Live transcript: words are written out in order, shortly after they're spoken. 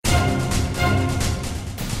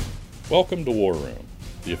Welcome to War Room,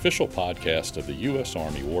 the official podcast of the U.S.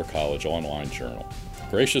 Army War College online journal,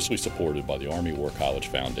 graciously supported by the Army War College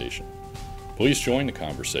Foundation. Please join the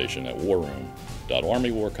conversation at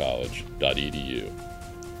warroom.armywarcollege.edu.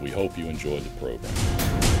 We hope you enjoy the program.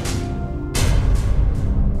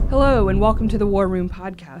 Hello, and welcome to the War Room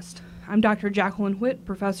podcast. I'm Dr. Jacqueline Whitt,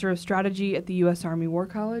 Professor of Strategy at the U.S. Army War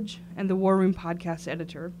College and the War Room podcast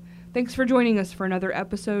editor. Thanks for joining us for another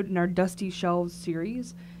episode in our Dusty Shelves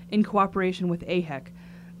series in cooperation with AHEC,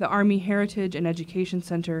 the Army Heritage and Education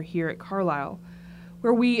Center here at Carlisle,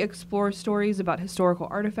 where we explore stories about historical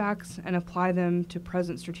artifacts and apply them to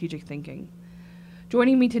present strategic thinking.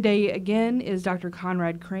 Joining me today again is Dr.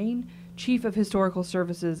 Conrad Crane, Chief of Historical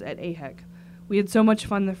Services at AHEC. We had so much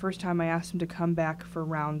fun the first time I asked him to come back for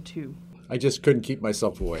round 2. I just couldn't keep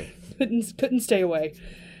myself away. Couldn't stay away.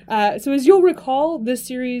 So as you'll recall, this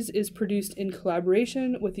series is produced in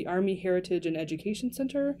collaboration with the Army Heritage and Education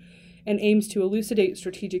Center and aims to elucidate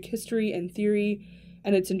strategic history and theory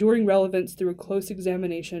and its enduring relevance through a close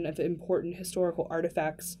examination of important historical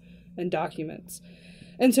artifacts and documents.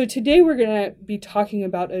 And so today we're going to be talking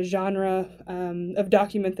about a genre of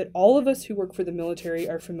document that all of us who work for the military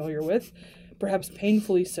are familiar with, perhaps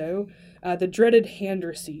painfully so, the dreaded hand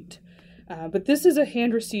receipt. But this is a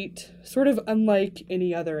hand receipt sort of unlike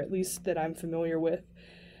any other, at least that I'm familiar with.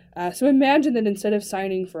 So imagine that instead of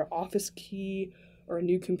signing for an office key or a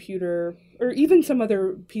new computer or even some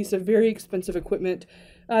other piece of very expensive equipment,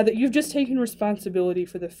 that you've just taken responsibility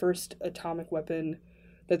for the first atomic weapon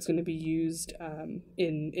that's going to be used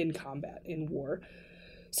in combat, in war.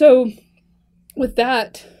 So with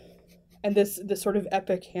that and this sort of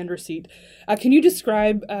epic hand receipt, can you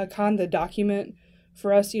describe, Con, the document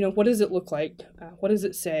for us? What does it look like? What does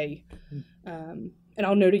it say? And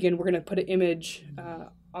I'll note again, we're going to put an image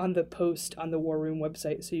on the post on the War Room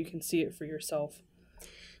website so you can see it for yourself.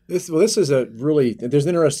 This is there's an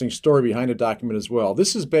interesting story behind the document as well.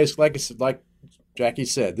 This is basically, like Jackie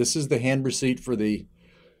said, this is the hand receipt for the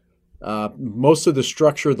most of the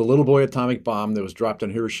structure of the Little Boy atomic bomb that was dropped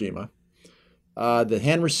on Hiroshima. The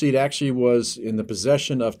hand receipt actually was in the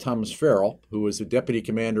possession of Thomas Farrell, who was the deputy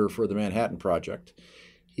commander for the Manhattan Project.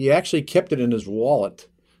 He actually kept it in his wallet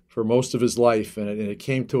for most of his life, and it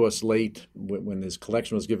came to us late when his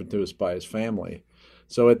collection was given to us by his family.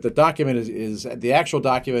 So the document the actual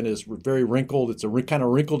document is very wrinkled. It's a kind of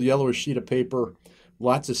wrinkled yellowish sheet of paper,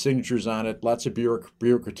 lots of signatures on it, lots of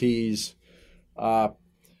bureaucraties.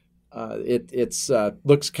 It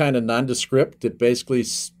looks kind of nondescript. It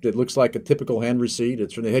looks like a typical hand receipt.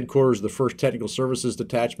 It's from the headquarters of the 1st Technical Services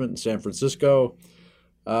Detachment in San Francisco.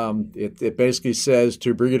 It basically says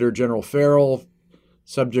to Brigadier General Farrell,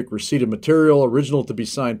 subject receipt of material, original to be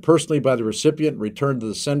signed personally by the recipient, returned to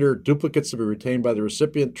the sender, duplicates to be retained by the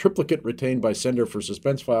recipient, triplicate retained by sender for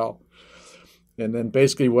suspense file. And then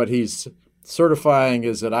basically what he's certifying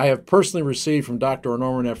is that I have personally received from Dr.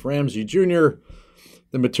 Norman F. Ramsey, Jr.,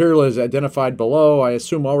 the material is identified below. I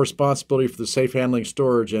assume all responsibility for the safe handling,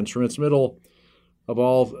 storage, and transmittal of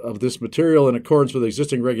all of this material in accordance with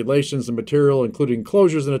existing regulations. The material, including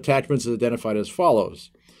enclosures and attachments, is identified as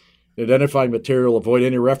follows. In identifying material, avoid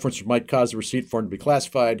any reference which might cause the receipt form to be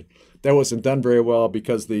classified. That wasn't done very well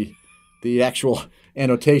because the actual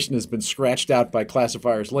annotation has been scratched out by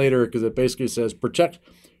classifiers later because it basically says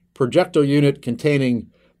projectile unit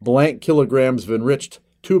containing blank kilograms of enriched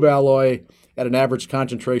tube alloy at an average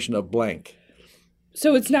concentration of blank.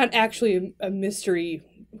 So it's not actually a mystery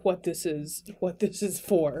what this is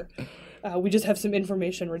for. We just have some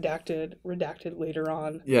information redacted later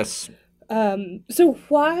on. Yes. So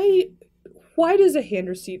why does a hand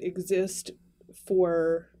receipt exist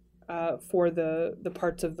for the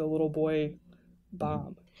parts of the Little Boy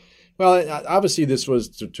bomb? Well, obviously this was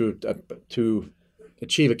to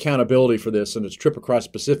achieve accountability for this and its trip across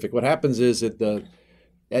the Pacific. What happens is that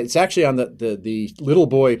it's actually on the Little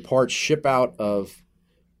Boy parts ship out of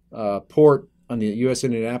port on the U.S.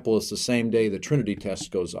 Indianapolis the same day the Trinity test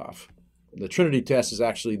goes off. The Trinity test is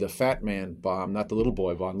actually the Fat Man bomb, not the Little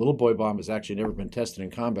Boy bomb. The Little Boy bomb has actually never been tested in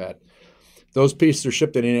combat. Those pieces are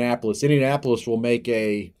shipped in Indianapolis. Indianapolis will make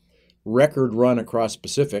a record run across the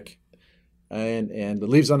Pacific, and it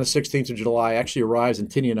leaves on the 16th of July, actually arrives in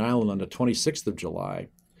Tinian Island on the 26th of July,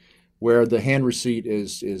 where the hand receipt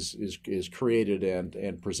is created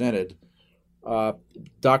and presented.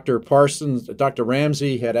 Dr.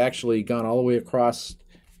 Ramsey had actually gone all the way across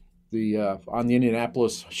on the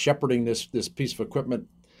Indianapolis, shepherding this piece of equipment.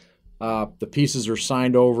 The pieces are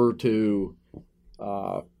signed over to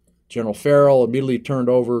General Farrell, immediately turned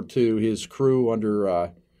over to his crew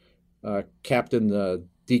under Captain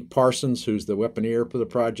Deke Parsons, who's the weaponeer for the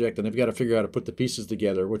project, and they've got to figure out how to put the pieces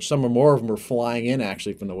together, which some or more of them are flying in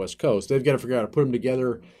actually from the West Coast. They've got to figure out how to put them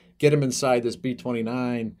together, get them inside this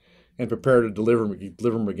B-29, and prepare to deliver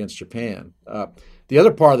them against Japan. The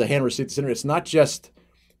other part of the hand receipt center, it's not just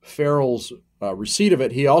Farrell's receipt of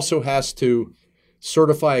it. He also has to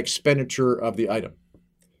certify expenditure of the item.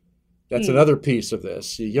 That's another piece of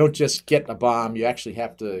this. You don't just get a bomb, you actually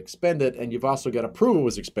have to expend it, and you've also got to prove it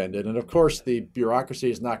was expended. And of course, the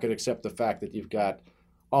bureaucracy is not going to accept the fact that you've got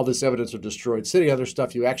all this evidence of destroyed city, other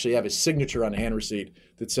stuff. You actually have a signature on the hand receipt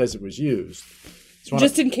that says it was used.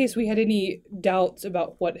 Just in case we had any doubts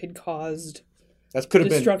about what had caused that could have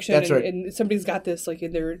destruction, been, that's right. And somebody's got this like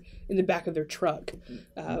in the back of their truck,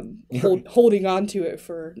 holding on to it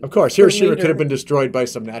for. Of course, Hiroshima could have been destroyed by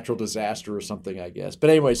some natural disaster or something, I guess. But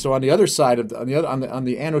anyway, so on the other side of on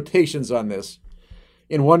the annotations on this,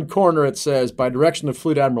 in one corner it says, by direction of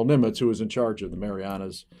Fleet Admiral Nimitz, who was in charge of the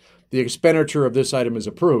Marianas, the expenditure of this item is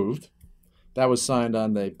approved. That was signed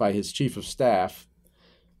by his chief of staff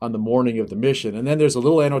on the morning of the mission. And then there's a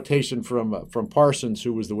little annotation from Parsons,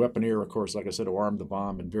 who was the weaponeer, of course, like I said, who armed the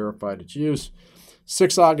bomb and verified its use.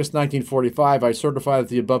 6 August 1945, I certify that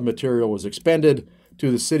the above material was expended to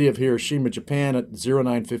the city of Hiroshima, Japan at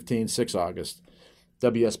 0915, 6 August.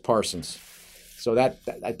 W.S. Parsons. So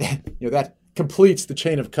that completes the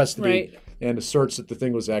chain of custody, right, and asserts that the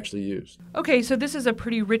thing was actually used. Okay, so this is a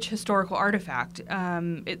pretty rich historical artifact.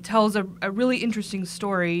 It tells a really interesting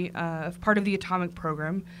story of part of the atomic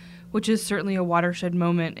program, which is certainly a watershed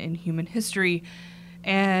moment in human history.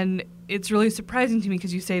 And it's really surprising to me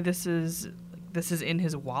because you say this is in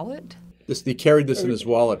his wallet? He carried this in his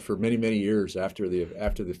wallet for many, many years after the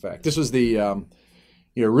fact. This was the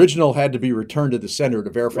original had to be returned to the center to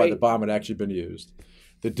verify the bomb had actually been used.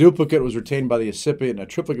 The duplicate was retained by the recipient, and a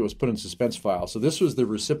triplicate was put in suspense file. So this was the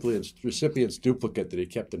recipient's duplicate that he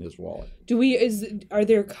kept in his wallet. Are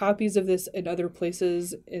there copies of this in other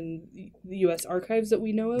places in the U.S. archives that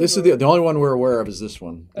we know of? This is the only one we're aware of is this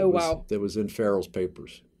one. Wow. That was in Farrell's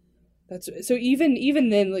papers. That's so even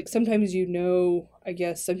then, like sometimes I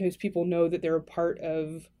guess sometimes people know that they're a part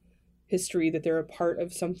of history, that they're a part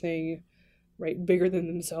of something, right, bigger than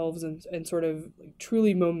themselves and sort of like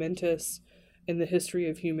truly momentous in the history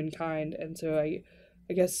of humankind. And so I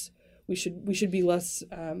guess we should be less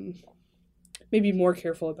maybe more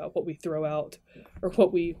careful about what we throw out or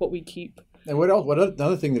what we keep. And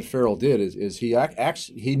another thing that Farrell did is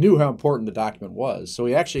he knew how important the document was. So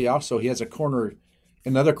he has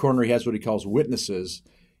another corner he has what he calls witnesses,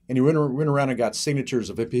 and he went around and got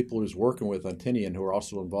signatures of the people he was working with on Tinian who are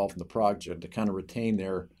also involved in the project to kind of retain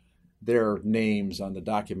their names on the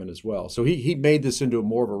document as well. So he made this into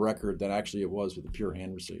more of a record than actually it was with a pure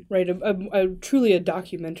hand receipt. Right, a truly a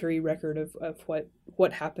documentary record of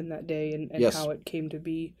what happened that day and yes, how it came to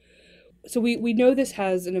be. So we know this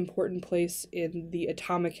has an important place in the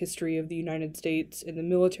atomic history of the United States, in the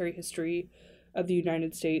military history of the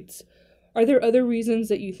United States. Are there other reasons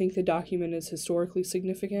that you think the document is historically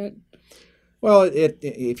significant? Well,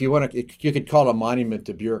 if you want to, you could call it a monument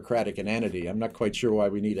to bureaucratic inanity. I'm not quite sure why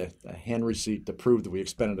we need a hand receipt to prove that we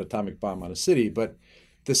expended an atomic bomb on a city, but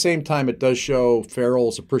at the same time, it does show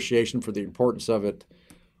Farrell's appreciation for the importance of it.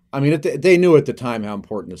 I mean, they knew at the time how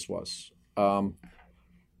important this was. And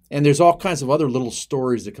there's all kinds of other little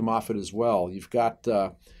stories that come off it as well. You've got,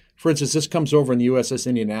 for instance, this comes over in the USS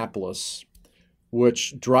Indianapolis,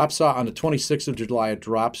 which drops off on the 26th of July. It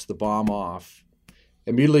drops the bomb off.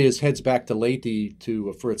 Immediately, it heads back to Leyte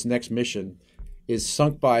for its next mission, is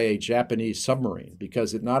sunk by a Japanese submarine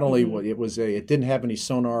because it not only it didn't have any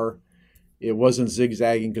sonar, it wasn't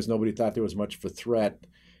zigzagging because nobody thought there was much of a threat.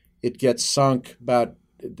 It gets sunk, about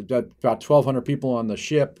 1,200 people on the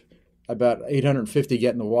ship, about 850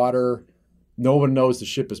 get in the water. No one knows the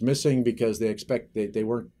ship is missing because they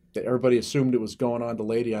weren't. Everybody assumed it was going on to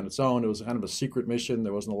Leyte on its own. It was kind of a secret mission.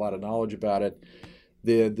 There wasn't a lot of knowledge about it.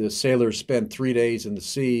 The sailors spent 3 days in the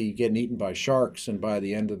sea getting eaten by sharks, and by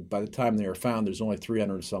the time they were found, there's only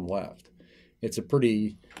 300 and some left. It's a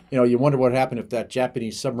pretty, you wonder what happened if that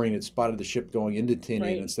Japanese submarine had spotted the ship going into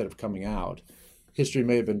Tinian instead of coming out. History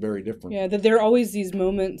may have been very different. Yeah, that there are always these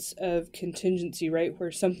moments of contingency, right,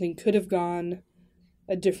 where something could have gone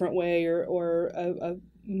a different way, or a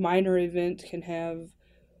minor event can have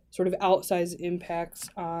sort of outsized impacts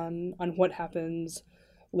on what happens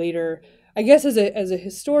later. I guess as a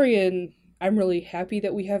historian, I'm really happy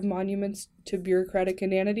that we have monuments to bureaucratic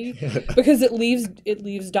inanity because it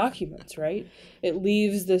leaves documents, right? It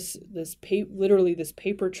leaves this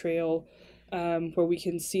paper trail where we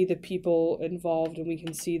can see the people involved and we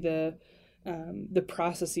can see the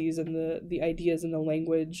processes and the ideas and the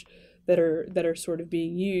language that are sort of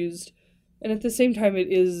being used. And at the same time,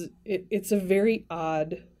 it's a very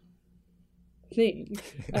odd thing,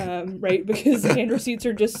 right? Because hand receipts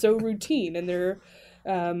are just so routine, and they're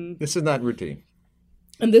this is not routine,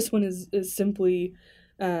 and this one is simply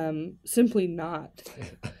not.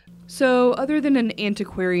 So, other than an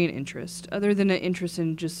antiquarian interest, other than an interest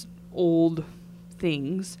in just old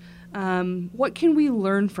things, what can we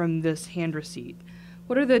learn from this hand receipt?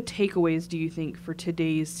 What are the takeaways, do you think, for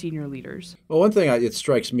today's senior leaders? Well, one thing it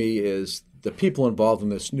strikes me is the people involved in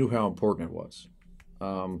this knew how important it was.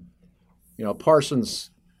 Parsons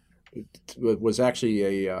was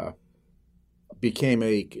actually became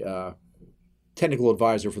a technical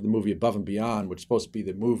advisor for the movie Above and Beyond, which is supposed to be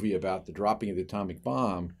the movie about the dropping of the atomic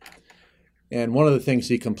bomb. And one of the things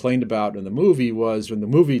he complained about in the movie was when the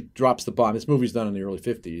movie drops the bomb. This movie's done in the early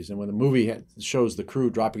 50s, and when the movie shows the crew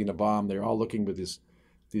dropping the bomb, they're all looking with these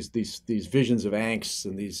visions of angst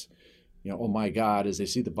and these, oh my God, as they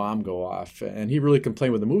see the bomb go off. And he really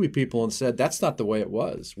complained with the movie people and said, that's not the way it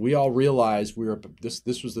was. We all realized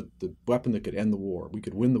this was the weapon that could end the war. We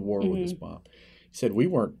could win the war with this bomb. He said, we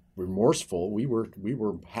weren't remorseful. We were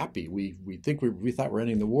happy. We thought we were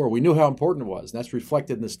ending the war. We knew how important it was. And that's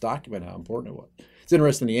reflected in this document, how important it was. It's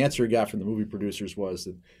interesting, the answer he got from the movie producers was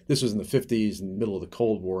that this was in the 50s, in the middle of the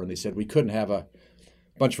Cold War, and they said we couldn't have a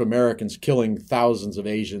bunch of Americans killing thousands of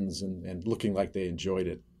Asians and looking like they enjoyed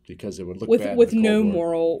it, because it would look bad with in the Cold no War.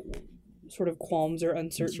 Moral sort of qualms or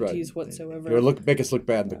uncertainties whatsoever. It would make us look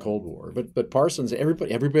bad in the Cold War. But Parsons,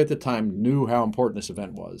 everybody at the time knew how important this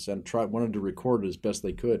event was and wanted to record it as best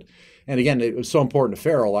they could. And again, it was so important to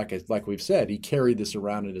Farrell, like we've said, he carried this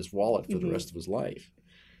around in his wallet for the rest of his life.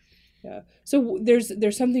 Yeah. So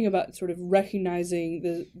there's something about sort of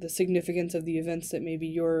recognizing the significance of the events that maybe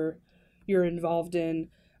you're involved in.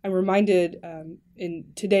 I'm reminded in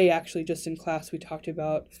today, actually, just in class, we talked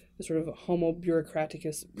about the sort of homo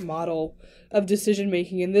bureaucraticus model of decision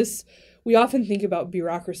making. And this, we often think about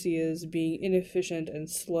bureaucracy as being inefficient and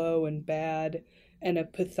slow and bad and a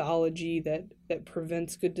pathology that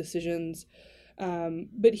prevents good decisions.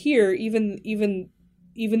 But here, even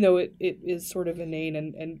though it is sort of inane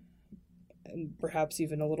and perhaps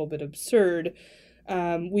even a little bit absurd,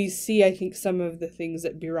 we see, I think, some of the things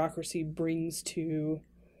that bureaucracy brings to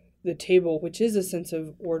the table, which is a sense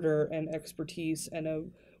of order and expertise and a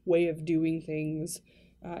way of doing things,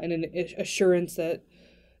 and an assurance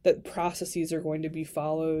that processes are going to be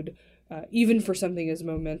followed, even for something as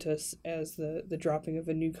momentous as the dropping of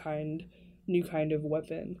a new kind of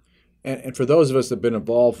weapon. And for those of us that have been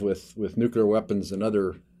involved with nuclear weapons and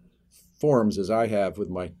other forms, as I have with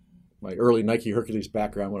my early Nike Hercules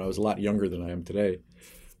background when I was a lot younger than I am today,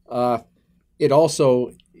 it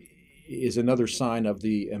also is another sign of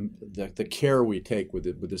the care we take with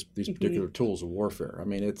these particular tools of warfare. I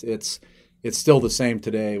mean, it's still the same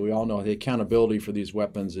today. We all know the accountability for these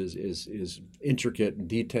weapons is intricate and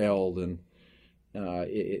detailed, and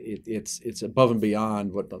it's above and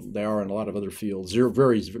beyond what they are in a lot of other fields.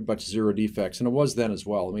 Very much zero defects, and it was then as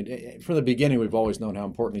well. I mean, from the beginning, we've always known how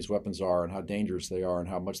important these weapons are and how dangerous they are and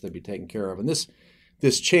how much they'd be taken care of. And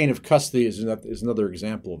this chain of custody is another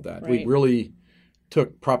example of that. Right. We really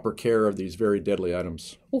took proper care of these very deadly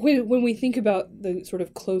items. Well, when we think about the sort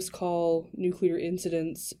of close call nuclear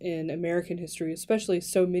incidents in American history, especially,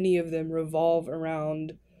 so many of them revolve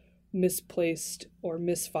around misplaced or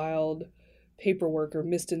misfiled paperwork or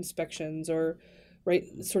missed inspections or, right,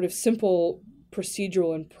 sort of simple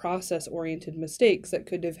procedural and process-oriented mistakes that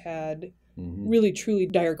could have had really, truly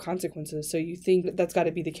dire consequences. So you think that's got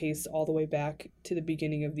to be the case all the way back to the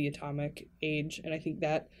beginning of the atomic age. And I think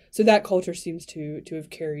that culture seems to have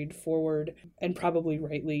carried forward, and probably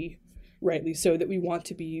rightly so, that we want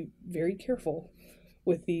to be very careful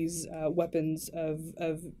with these weapons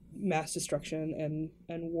of mass destruction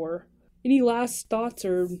and war. Any last thoughts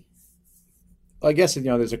or... I guess,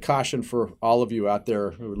 there's a caution for all of you out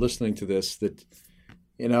there who are listening to this that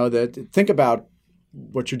think about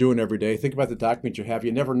what you're doing every day. Think about the document you have.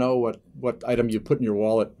 You never know what item you put in your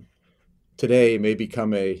wallet today may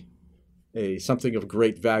become a something of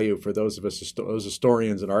great value for those of us, those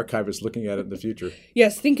historians and archivists looking at it in the future.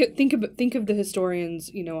 Yes, think of the historians,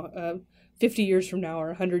 50 years from now or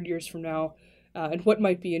 100 years from now, and what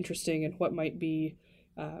might be interesting and what might be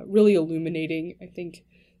really illuminating. I think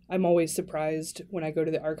I'm always surprised when I go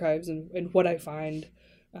to the archives and what I find,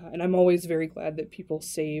 and I'm always very glad that people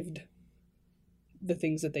saved the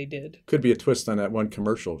things that they did. Could be a twist on that one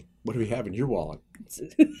commercial. What do we have in your wallet?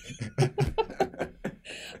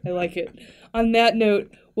 I like it. On that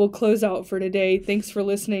note, we'll close out for today. Thanks for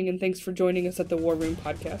listening, and thanks for joining us at the War Room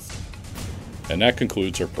Podcast. And that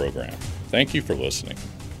concludes our program. Thank you for listening.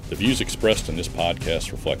 The views expressed in this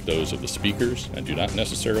podcast reflect those of the speakers and do not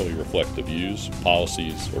necessarily reflect the views,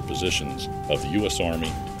 policies, or positions of the U.S.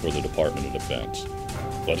 Army or the Department of Defense.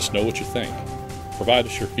 Let us know what you think. Provide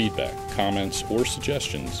us your feedback, comments, or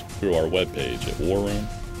suggestions through our webpage at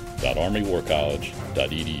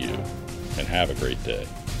warroom.armywarcollege.edu, and have a great day.